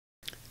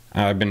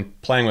I've been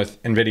playing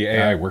with NVIDIA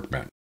AI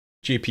Workbench.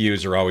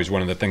 GPUs are always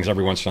one of the things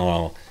every once in a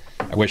while.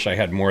 I wish I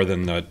had more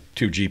than the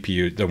two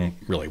GPU, the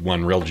really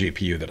one real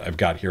GPU that I've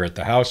got here at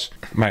the house,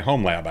 my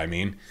home lab, I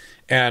mean.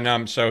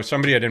 And so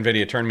somebody at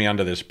NVIDIA turned me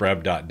onto this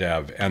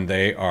Brev.dev, and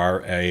they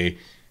are a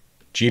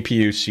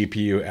GPU,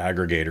 CPU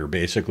aggregator.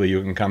 Basically,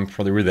 you can come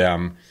through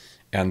them,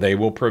 and they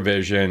will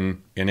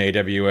provision in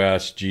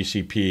AWS,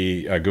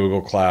 GCP,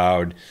 Google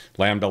Cloud,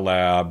 Lambda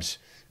Labs.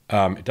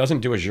 It doesn't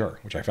do Azure,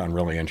 which I found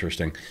really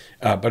interesting.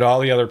 But all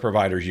the other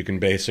providers, you can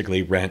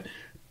basically rent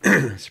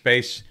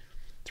space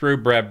through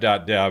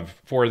Brev.dev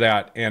for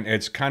that. And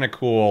it's kind of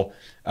cool.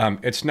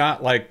 It's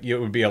not like it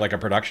would be like a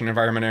production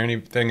environment or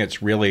anything.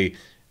 It's really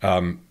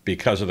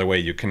because of the way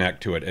you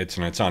connect to it.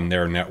 It's on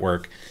their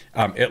network.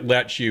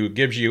 It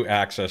gives you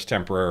access,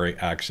 temporary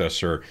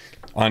access or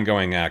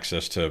ongoing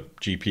access to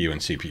GPU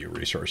and CPU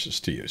resources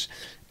to use.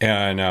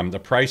 And the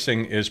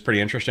pricing is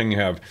pretty interesting. You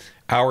have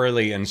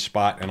hourly and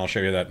spot, and I'll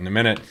show you that in a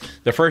minute.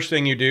 The first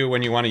thing you do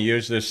when you want to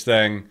use this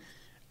thing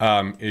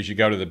is you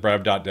go to the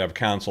Brev.dev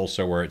console.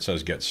 So where it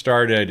says get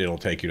started, it'll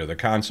take you to the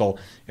console.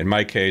 In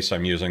my case,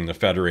 I'm using the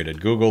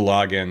federated Google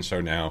login.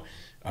 So now,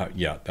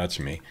 yeah, that's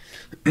me.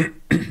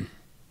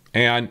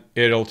 And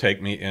it'll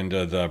take me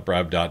into the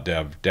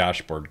Brev.dev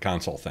dashboard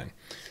console thing.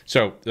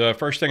 So the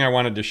first thing I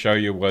wanted to show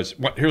you was,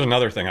 here's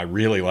another thing I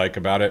really like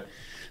about it,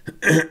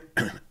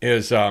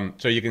 is, so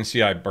you can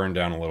see I burned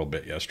down a little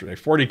bit yesterday,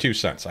 42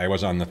 cents. I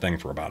was on the thing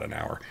for about an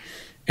hour.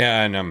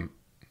 And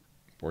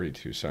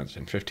 42 cents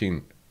and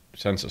 15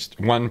 cents,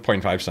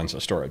 1.5 cents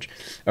of storage.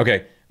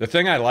 Okay, the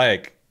thing I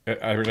like,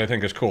 which I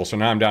think is cool, so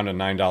now I'm down to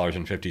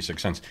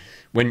 $9.56.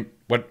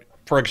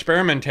 For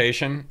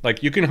experimentation,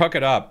 like you can hook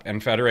it up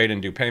and federate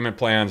and do payment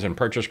plans and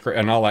purchase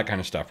and all that kind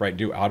of stuff, right?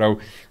 Do auto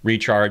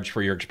recharge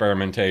for your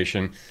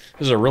experimentation.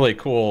 This is a really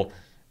cool,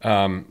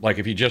 like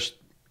if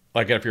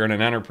you're in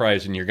an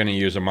enterprise and you're going to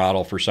use a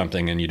model for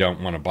something and you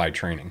don't want to buy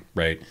training,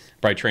 right?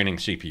 Buy training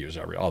CPUs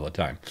all the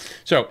time.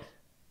 So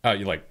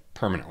you like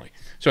permanently.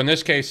 So in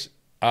this case,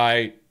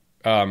 I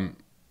have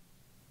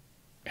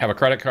a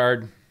credit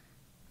card,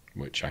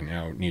 which I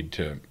now need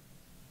to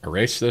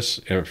erase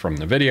this from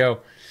the video.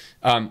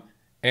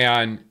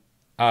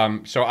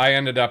 So I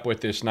ended up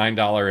with this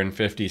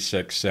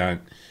 $9.56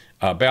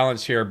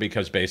 balance here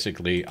because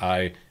basically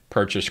I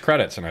purchased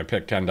credits and I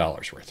picked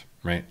 $10 worth,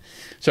 right?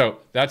 So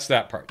that's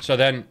that part. So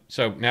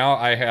now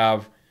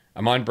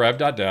I'm on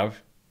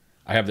Brev.dev.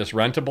 I have this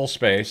rentable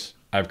space.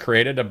 I've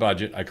created a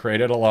budget. I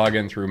created a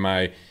login through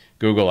my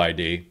Google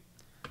ID.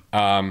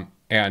 And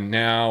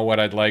now what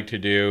I'd like to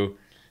do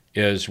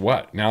is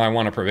what? Now I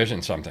want to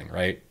provision something,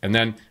 right? And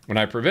then when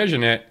I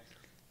provision it,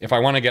 if I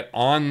want to get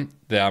on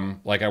them,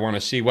 like I want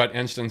to see what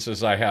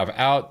instances I have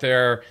out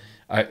there,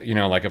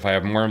 like if I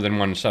have more than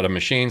one set of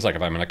machines, like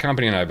if I'm in a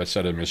company and I have a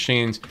set of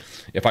machines,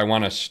 if I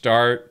want to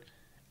start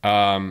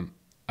an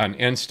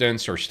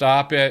instance or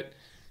stop it,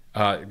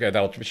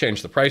 that'll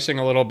change the pricing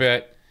a little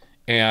bit.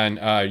 And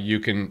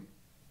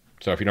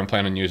so if you don't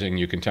plan on using,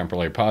 you can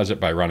temporarily pause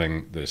it by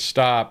running this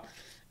stop,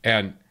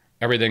 and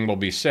everything will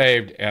be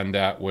saved, and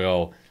that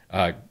will,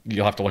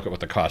 you'll have to look at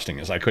what the costing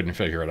is. I couldn't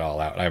figure it all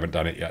out. I haven't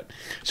done it yet.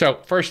 So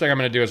first thing I'm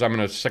going to do is I'm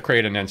going to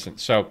create an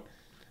instance. So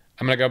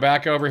I'm going to go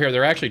back over here.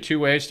 There are actually two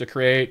ways to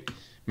create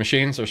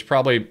machines. There's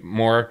probably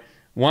more.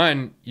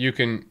 One, you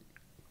can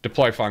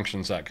deploy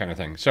functions, that kind of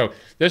thing. So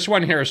this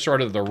one here is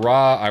sort of the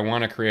raw, I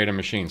want to create a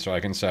machine. So I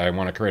can say I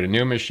want to create a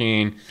new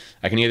machine.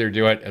 I can either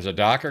do it as a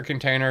Docker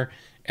container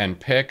and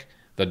pick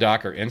the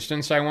Docker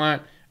instance I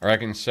want, or I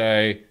can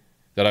say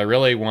that I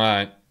really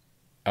want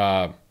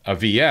a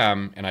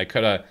VM, and I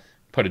could have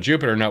put a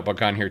Jupyter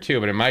Notebook on here too,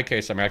 but in my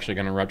case, I'm actually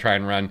going to try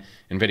and run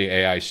NVIDIA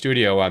AI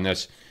Studio on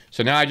this.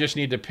 So now I just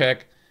need to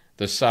pick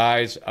the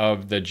size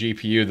of the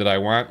GPU that I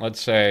want. Let's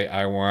say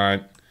I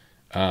want,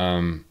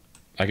 I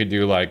could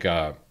do like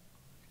an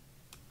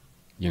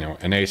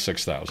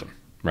A6000,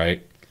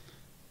 right?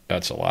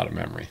 That's a lot of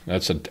memory.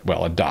 That's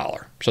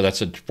 $1. So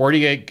that's a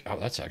 48, oh,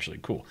 that's actually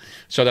cool.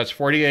 So that's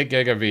 48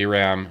 gig of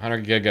VRAM,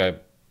 100 gig of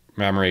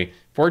memory,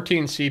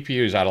 14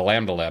 CPUs out of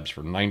Lambda Labs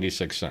for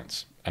 96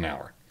 cents an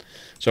hour.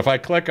 So if I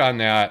click on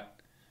that,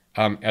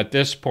 at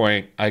this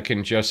point, I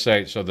can just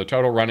say, so the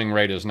total running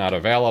rate is not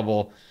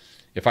available.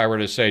 If I were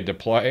to say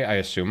deploy, I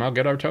assume I'll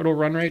get our total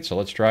run rate. So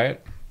let's try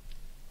it.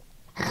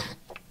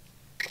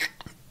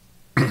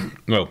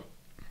 Whoa.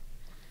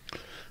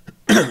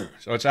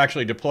 So it's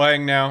actually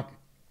deploying now.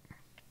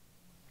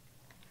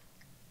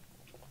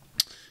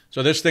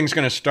 So this thing's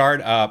going to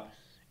start up,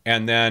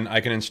 and then I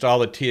can install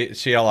the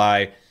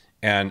CLI,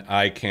 and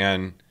I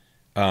can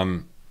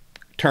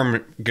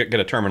get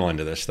a terminal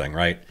into this thing,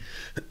 right?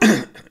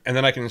 And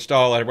then I can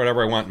install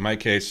whatever I want. In my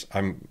case,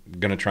 I'm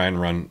going to try and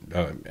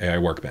run AI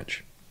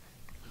Workbench.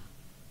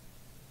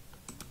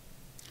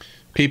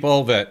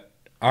 People that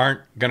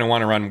aren't going to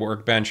want to run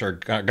Workbench or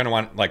going to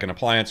want like an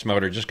appliance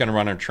mode or just going to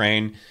run a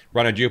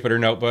Jupyter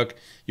Notebook,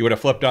 you would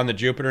have flipped on the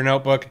Jupyter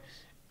Notebook,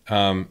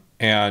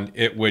 and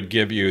it would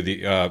give you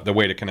the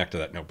way to connect to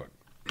that notebook.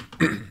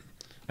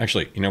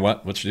 Actually, you know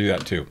what? Let's do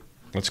that too.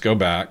 Let's go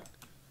back.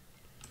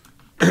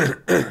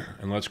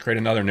 And let's create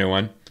another new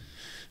one.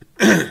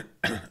 And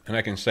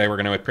I can say we're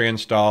going to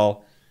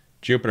pre-install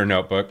Jupyter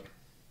Notebook.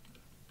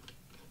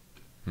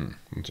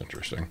 That's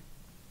interesting.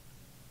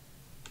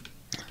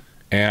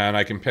 And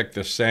I can pick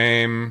the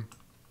same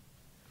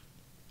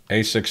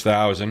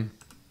A6000.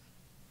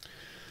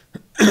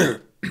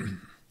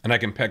 And I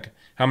can pick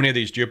how many of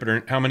these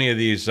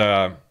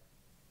NVIDIA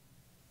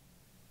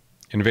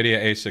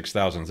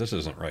A6000s. This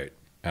isn't right,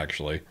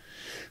 actually.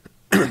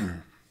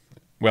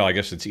 Well, I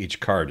guess it's each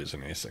card is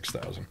an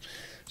A6000.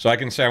 So I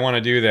can say I want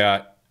to do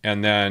that,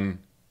 and then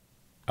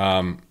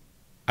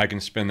I can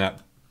spin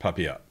that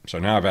puppy up. So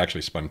now I've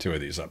actually spun 2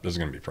 of these up. This is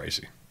going to be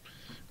pricey.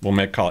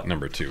 We'll call it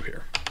number 2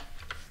 here.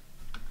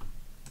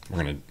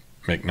 We're going to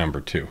make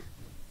number 2.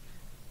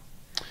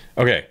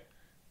 Okay.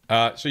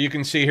 So you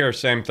can see here,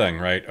 same thing,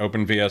 right?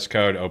 Open VS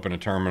Code, open a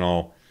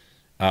terminal.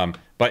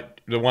 But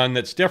the one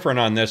that's different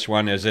on this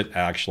one is it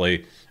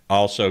actually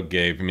also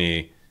gave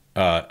me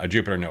a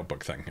Jupyter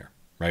Notebook thing here,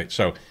 right?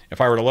 So if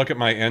I were to look at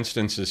my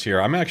instances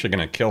here, I'm actually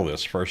going to kill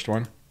this first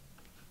one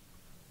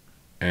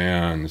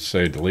and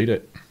say delete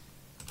it.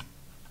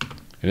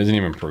 It isn't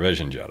even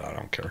provisioned yet. I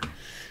don't care.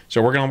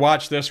 So we're going to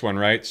watch this one,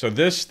 right? So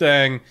this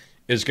thing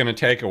is going to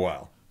take a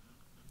while.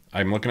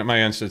 I'm looking at my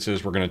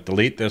instances. We're going to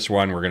delete this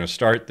one. We're going to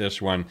start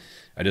this one.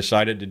 I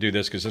decided to do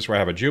this because this way I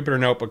have a Jupyter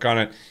Notebook on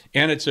it,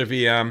 and it's a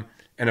VM.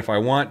 And if I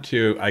want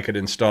to, I could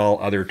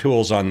install other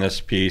tools on this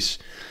piece,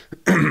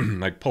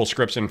 like pull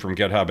scripts in from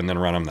GitHub and then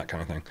run them, that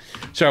kind of thing.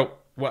 So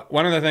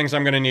one of the things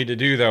I'm going to need to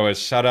do, though, is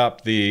set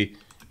up the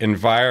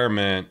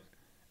environment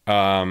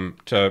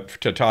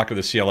to talk to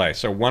the CLI.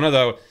 So one of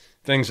the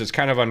things that's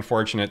kind of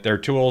unfortunate, their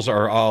tools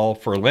are all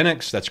for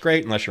Linux. That's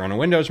great, unless you're on a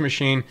Windows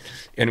machine,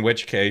 in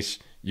which case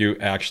you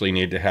actually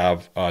need to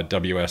have a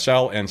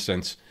WSL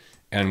instance.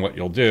 And what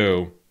you'll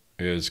do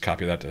is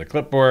copy that to the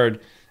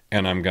clipboard.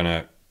 And I'm going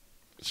to,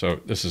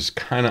 so this is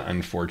kind of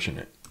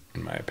unfortunate,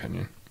 in my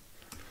opinion.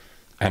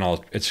 And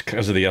it's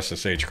because of the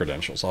SSH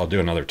credentials. I'll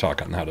do another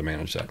talk on how to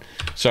manage that.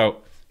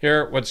 So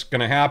here, what's going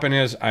to happen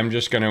is I'm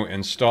just going to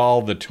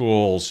install the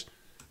tools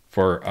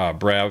for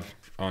Brev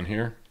on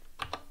here.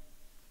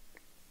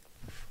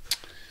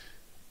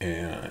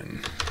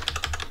 And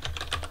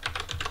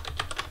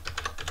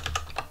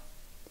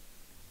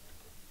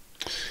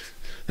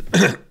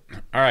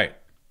all right.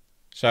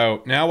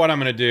 So now what I'm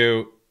going to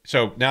do,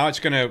 so now it's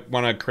going to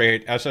want to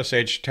create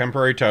SSH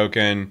temporary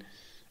token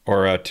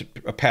or a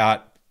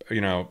PAT,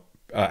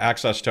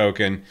 access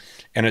token,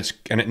 and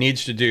it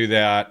needs to do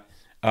that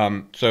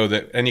so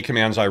that any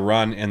commands I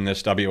run in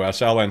this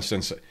WSL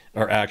instance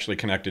are actually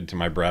connected to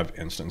my Brev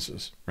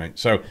instances, right?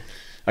 So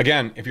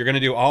again, if you're going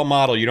to do all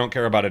model, you don't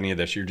care about any of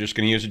this. You're just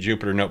going to use a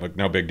Jupyter Notebook,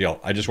 no big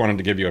deal. I just wanted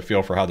to give you a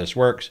feel for how this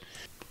works.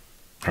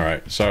 All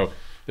right, so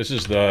this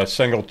is the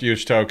single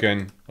use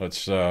token.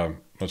 Let's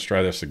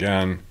try this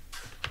again.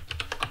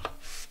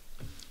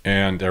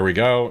 And there we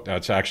go.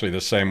 That's actually the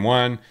same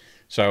one.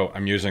 So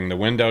I'm using the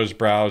Windows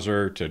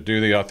browser to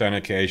do the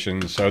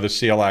authentication. So the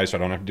CLI, so I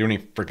don't have to do any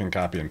freaking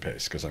copy and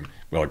paste because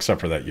well, except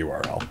for that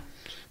URL.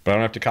 But I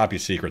don't have to copy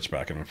secrets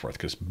back and forth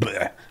because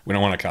we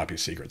don't want to copy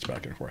secrets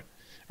back and forth.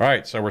 All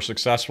right, so we're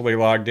successfully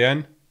logged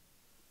in.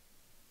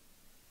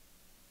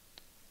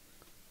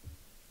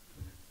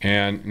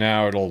 And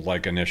now it'll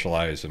like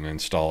initialize and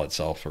install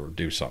itself or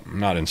do something.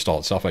 Not install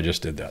itself, I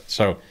just did that.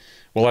 So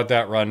we'll let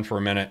that run for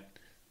a minute.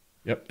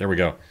 Yep, there we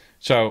go.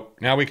 So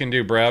now we can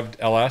do Brev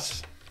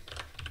ls.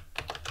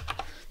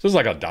 This is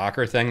like a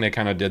Docker thing. They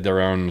kind of did their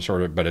own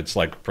sort of, but it's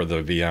like for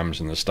the VMs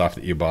and the stuff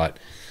that you bought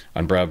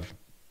on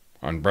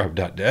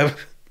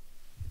brev.dev.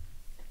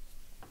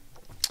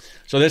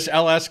 So this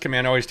ls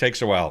command always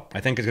takes a while. I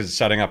think it's because it's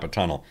setting up a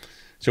tunnel.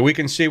 So we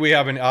can see we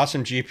have an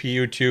awesome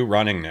GPU2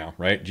 running now,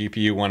 right?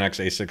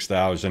 GPU-1X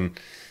A6000,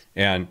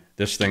 and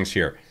this thing's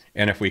here.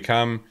 And if we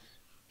come,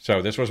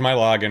 so this was my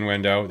login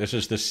window. This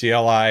is the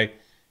CLI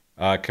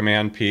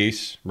command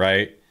piece,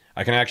 right?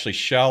 I can actually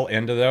shell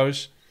into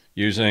those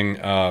using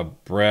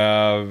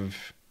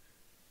Brev,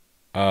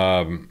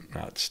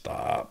 not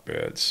stop,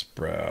 it's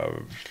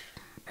Brev,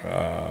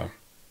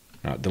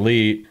 not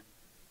delete.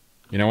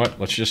 You know what?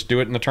 Let's just do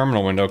it in the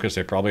terminal window because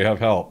they probably have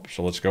help.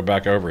 So let's go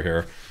back over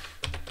here.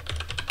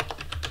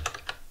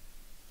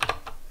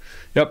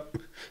 Yep.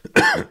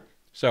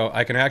 So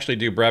I can actually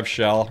do Brev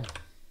shell.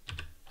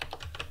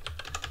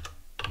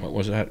 What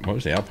was that? What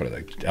was the output of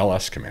the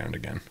ls command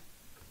again?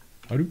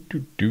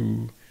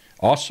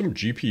 Awesome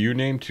GPU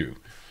name too.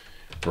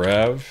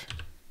 Brev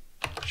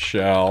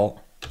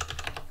shell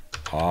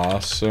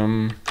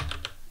awesome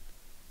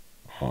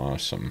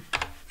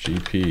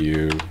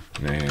GPU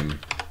name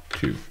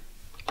 2.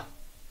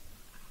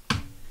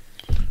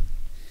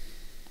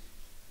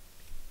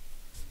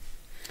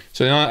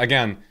 So now,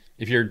 again,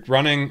 if you're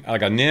running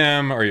like a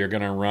NIM or you're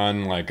going to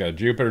run like a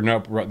Jupyter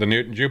Notebook, the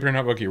new Jupyter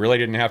Notebook, you really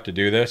didn't have to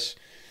do this.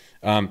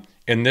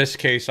 In this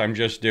case, I'm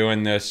just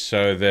doing this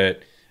so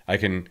that I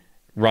can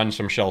run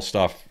some shell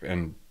stuff,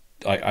 and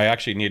I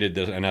actually needed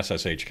an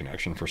SSH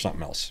connection for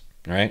something else,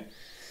 right?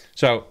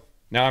 So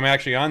now I'm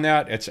actually on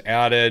that. It's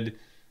added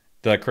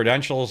the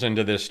credentials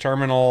into this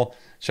terminal.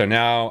 So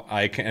now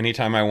I can,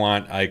 anytime I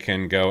want, I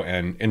can go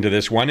and into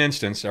this one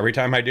instance. Every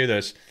time I do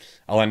this,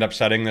 I'll end up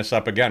setting this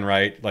up again,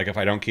 right? Like if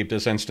I don't keep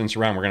this instance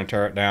around, we're going to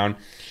tear it down.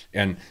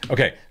 And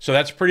okay, so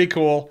that's pretty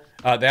cool.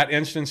 That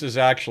instance is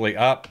actually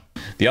up.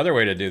 The other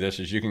way to do this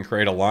is you can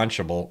create a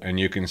launchable and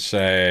you can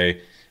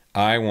say,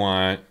 I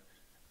want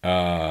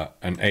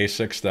an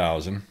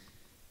A6000.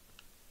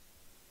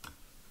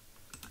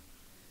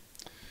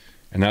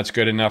 And that's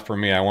good enough for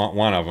me. I want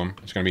one of them.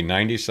 It's going to be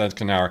 90 cents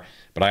an hour,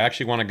 but I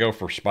actually want to go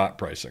for spot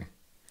pricing.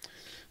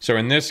 So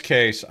in this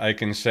case, I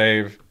can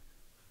save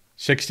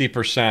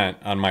 60%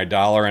 on my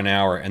dollar an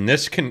hour. And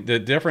this can, the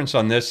difference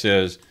on this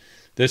is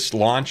this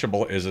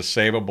launchable is a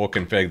savable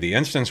config. The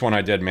instance one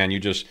I did, man, you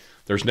just,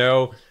 there's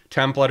no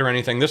template or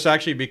anything. This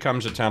actually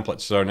becomes a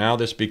template. So now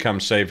this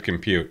becomes save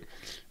compute,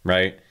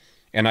 right?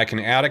 And I can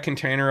add a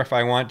container if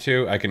I want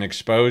to. I can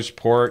expose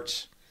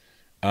ports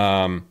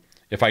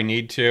if I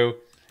need to.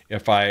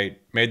 If I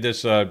made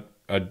this a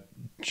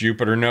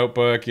Jupyter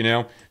Notebook, you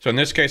know. So in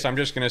this case, I'm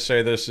just going to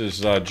say this is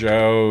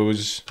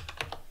Joe's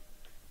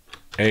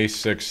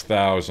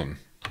A6000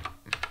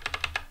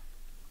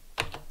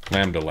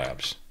 Lambda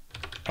Labs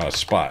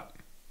spot,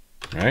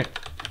 right?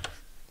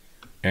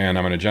 And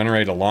I'm going to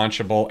generate a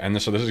launchable, and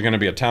this, so this is going to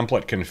be a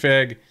template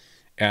config,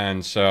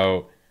 and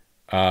so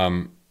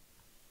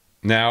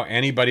now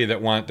anybody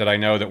that I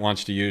know that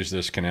wants to use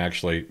this can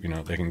actually, you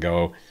know, they can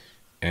go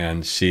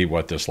and see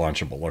what this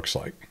launchable looks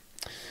like.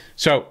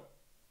 So,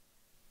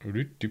 all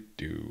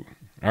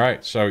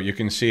right, so you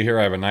can see here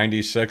I have a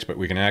 96, but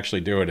we can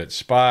actually do it at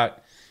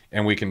spot,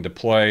 and we can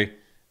deploy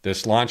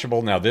this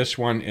launchable. Now this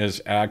one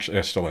is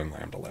actually still in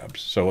Lambda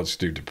Labs, so let's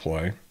do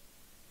deploy.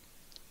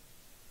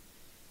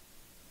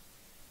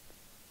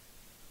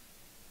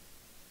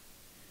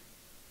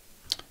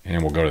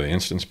 And we'll go to the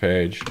instance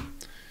page,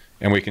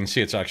 and we can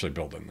see it's actually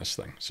building this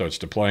thing. So it's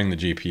deploying the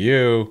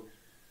GPU,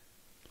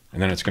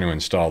 and then it's going to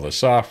install the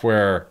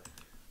software.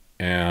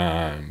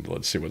 And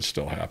let's see what's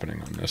still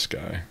happening on this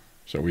guy.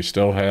 So we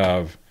still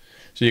have,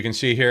 so you can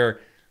see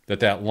here that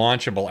that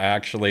launchable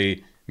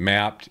actually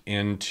mapped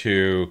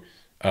into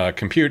a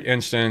compute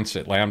instance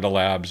at Lambda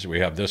Labs. We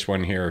have this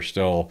one here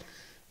still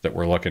that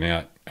we're looking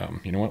at.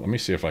 You know what, let me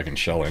see if I can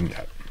shell in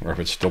yet, or if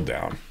it's still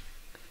down.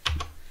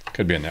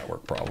 Could be a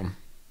network problem.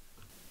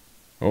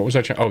 What was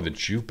that? Oh, the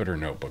Jupyter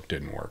Notebook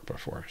didn't work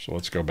before. So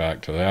let's go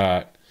back to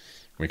that.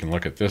 We can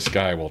look at this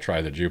guy. We'll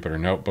try the Jupyter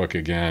Notebook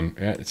again.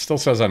 It still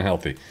says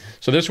unhealthy.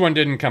 So this one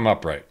didn't come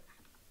up right?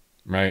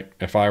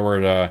 If I were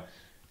to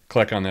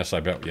click on this, I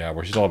bet, yeah,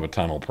 we still have a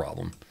tunnel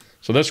problem.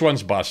 So this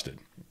one's busted.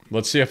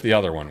 Let's see if the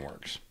other one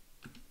works.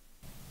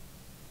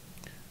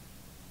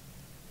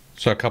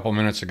 So a couple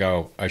minutes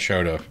ago, I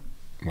showed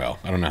well,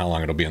 I don't know how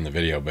long it'll be in the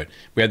video, but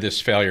we had this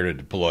failure to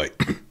deploy.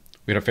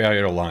 We had a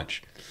failure to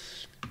launch.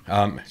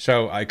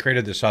 So I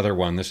created this other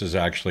one. This is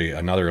actually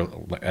another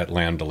at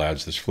Lambda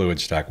Labs. This fluid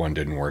stack one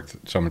didn't work.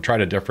 So I'm going to try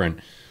a different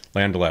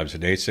Lambda Labs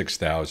at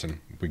A6000.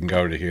 We can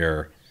go to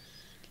here.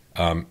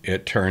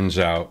 It turns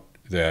out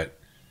that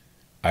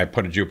I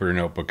put a Jupyter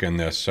Notebook in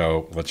this.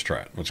 So let's try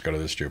it. Let's go to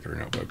this Jupyter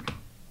Notebook.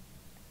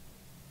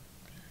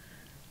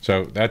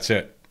 So that's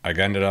it. I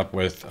ended up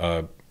with,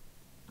 what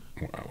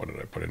did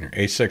I put in here?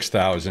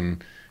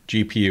 A6000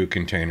 GPU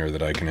container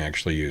that I can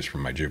actually use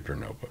from my Jupyter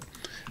Notebook.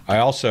 I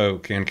also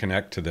can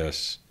connect to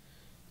this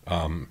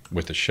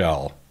with a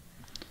shell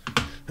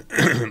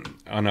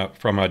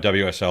from a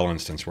WSL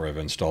instance where I've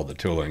installed the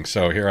tooling.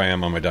 So here I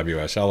am on my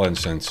WSL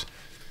instance.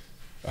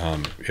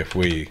 If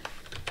we're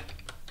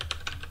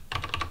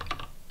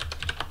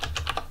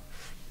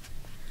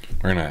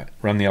going to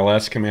run the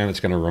ls command, it's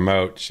going to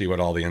remote, see what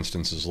all the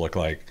instances look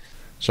like.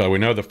 So we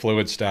know the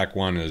fluid stack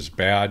one is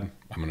bad.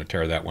 I'm going to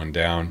tear that one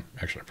down.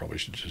 Actually, I probably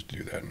should just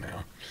do that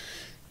now.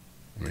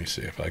 Let me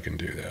see if I can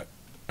do that.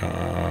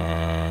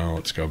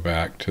 Let's go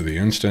back to the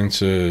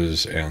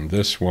instances, and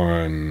this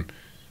one,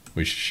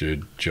 we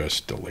should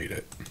just delete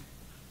it.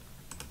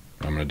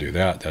 I'm going to do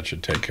that. That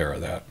should take care of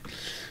that.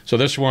 So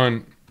this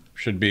one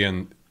should be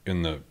in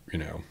the, you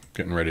know,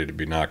 getting ready to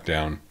be knocked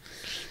down.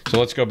 So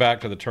let's go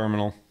back to the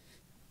terminal.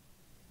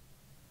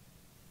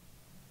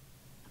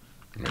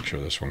 Make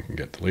sure this one can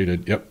get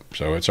deleted. Yep,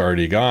 so it's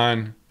already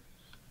gone,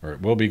 or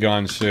it will be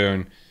gone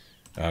soon.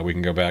 We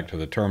can go back to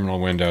the terminal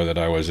window that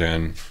I was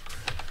in,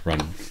 run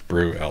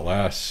brew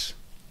ls.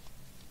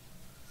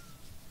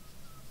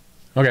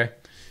 Okay,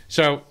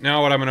 so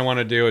now what I'm going to want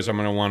to do is I'm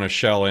going to want to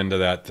shell into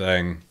that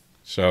thing.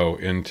 So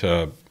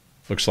into,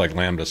 looks like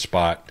Lambda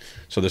spot.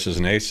 So this is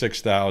an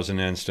A6000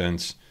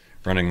 instance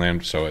running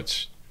Lambda, so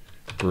it's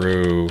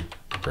brew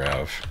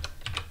Brev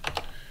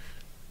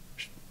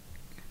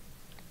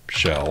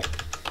shell.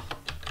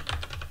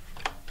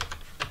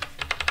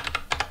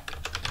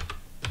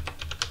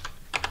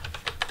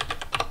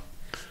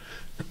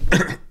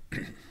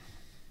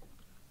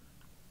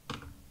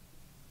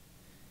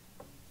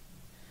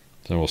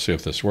 So we'll see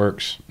if this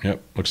works.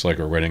 Yep, looks like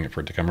we're waiting for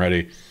it to come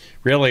ready.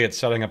 Really, it's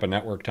setting up a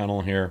network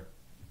tunnel here.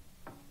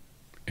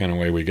 And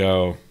away we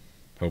go,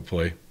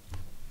 hopefully.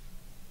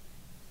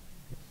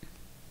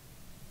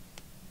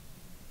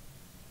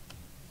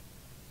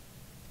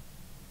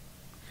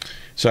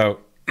 So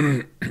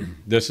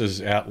this is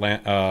at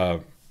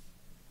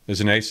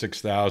there's an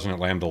A6000 at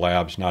Lambda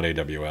Labs, not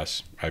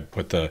AWS. I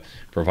put the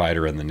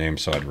provider in the name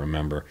so I'd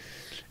remember.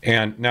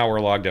 And now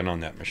we're logged in on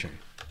that machine.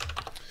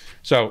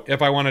 So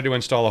if I wanted to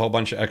install a whole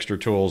bunch of extra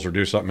tools or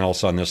do something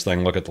else on this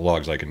thing, look at the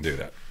logs, I can do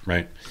that,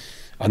 right?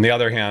 On the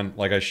other hand,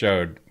 like I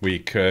showed, we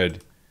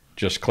could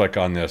just click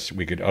on this.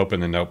 We could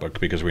open the notebook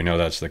because we know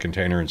that's the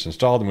container it's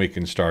installed, and we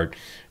can start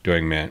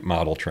doing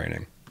model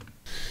training.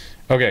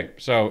 Okay,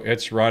 so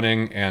it's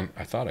running, and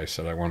I thought I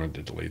said I wanted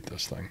to delete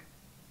this thing.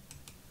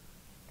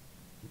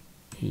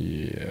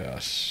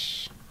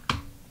 Yes.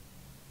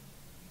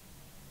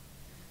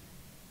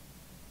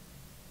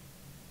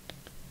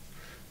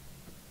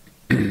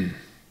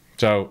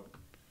 So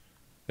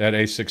that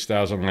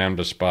A6000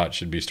 Lambda spot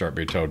should start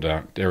being towed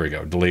down. There we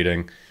go,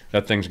 deleting.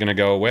 That thing's going to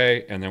go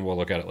away, and then we'll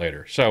look at it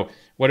later. So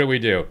what did we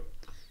do?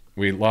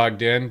 We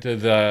logged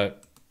into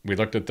we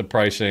looked at the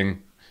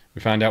pricing.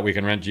 We found out we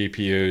can rent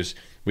GPUs.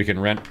 We can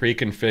rent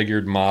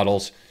pre-configured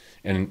models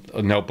and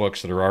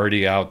notebooks that are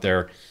already out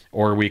there,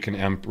 or we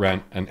can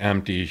rent an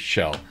empty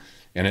shell.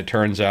 And it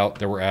turns out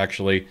there were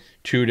actually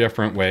two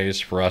different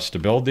ways for us to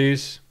build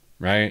these,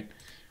 right?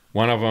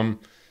 One of them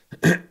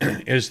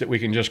is that we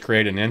can just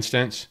create an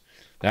instance.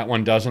 That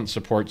one doesn't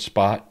support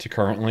Spot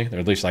currently, or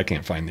at least I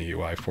can't find the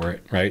UI for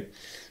it, right?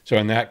 So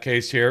in that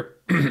case here,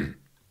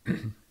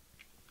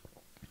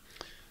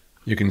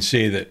 you can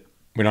see that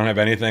we don't have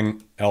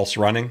anything else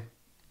running,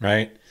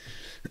 right?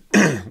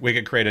 We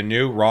could create a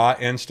new raw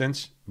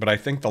instance, but I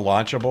think the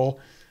launchable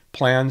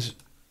plans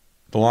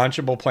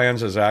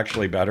is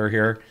actually better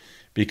here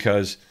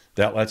because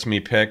that lets me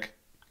pick,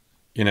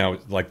 you know,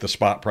 like the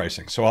spot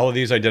pricing. So all of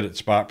these I did at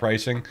spot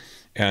pricing,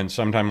 and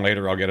sometime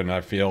later I'll get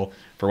enough feel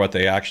for what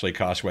they actually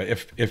cost.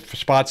 If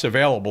Spot's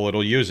available,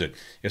 it'll use it.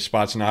 If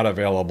Spot's not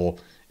available,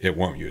 it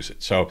won't use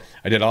it. So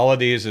I did all of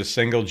these as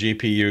single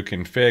GPU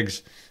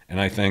configs, and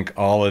I think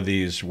all of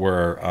these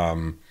were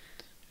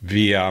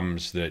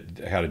VMs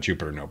that had a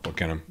Jupyter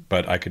Notebook in them.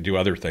 But I could do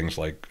other things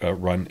like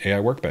run AI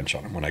Workbench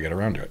on them when I get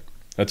around to it.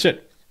 That's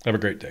it. Have a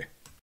great day.